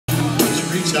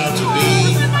reach out to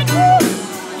me.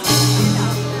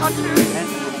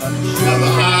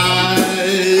 Other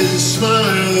eyes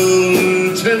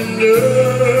smile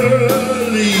tenderly.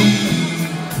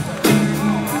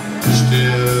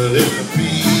 Still in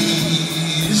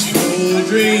peaceful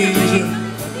dreams,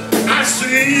 I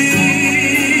see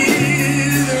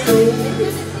the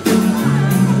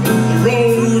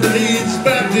road leads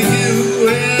back to you.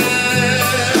 And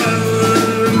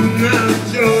now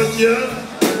Georgia,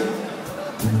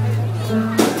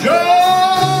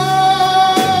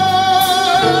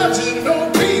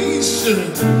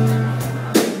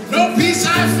 no peace I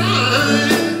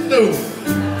find, no.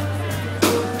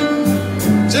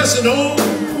 Just an old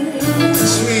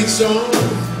sweet song.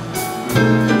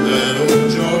 And old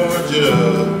Georgia,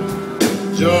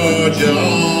 Georgia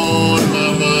on my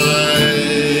mind.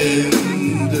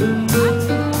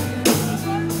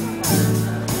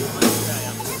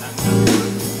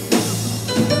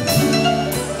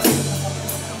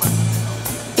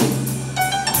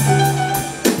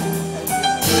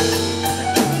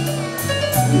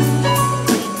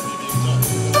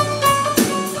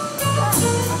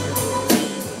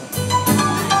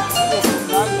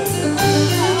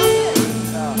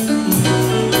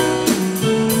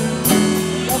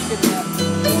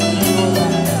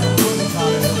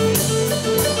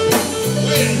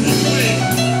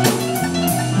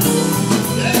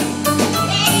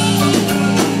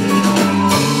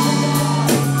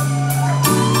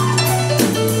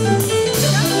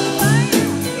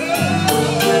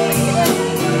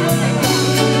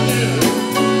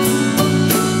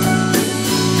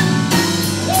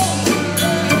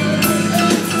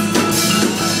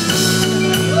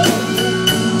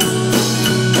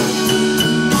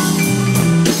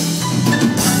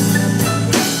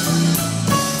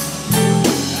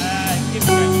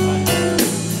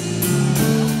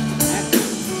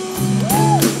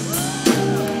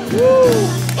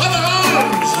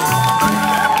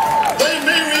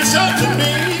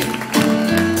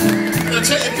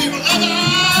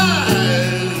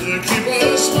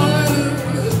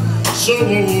 So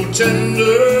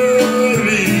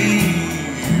tenderly,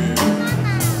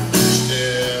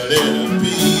 still in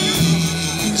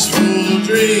peaceful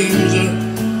dreams,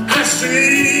 I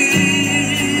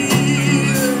see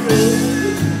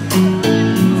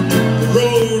the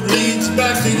road leads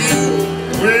back to you.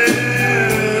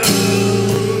 Well,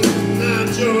 now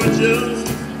Georgia,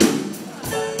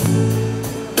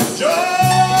 Georgia,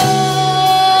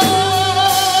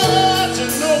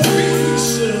 no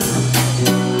peace.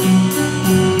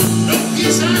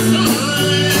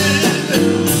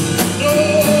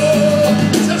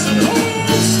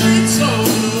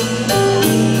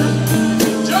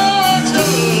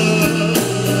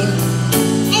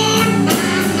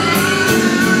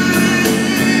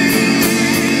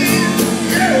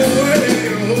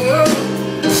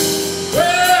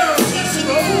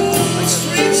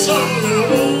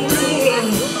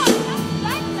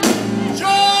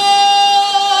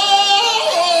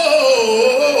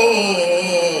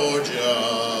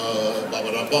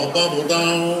 Bubble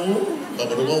down,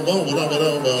 bubble down, bubble down,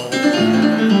 bubble down.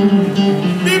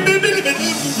 Beep beep beep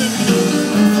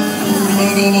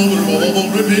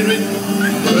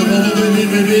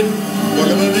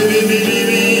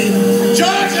beep.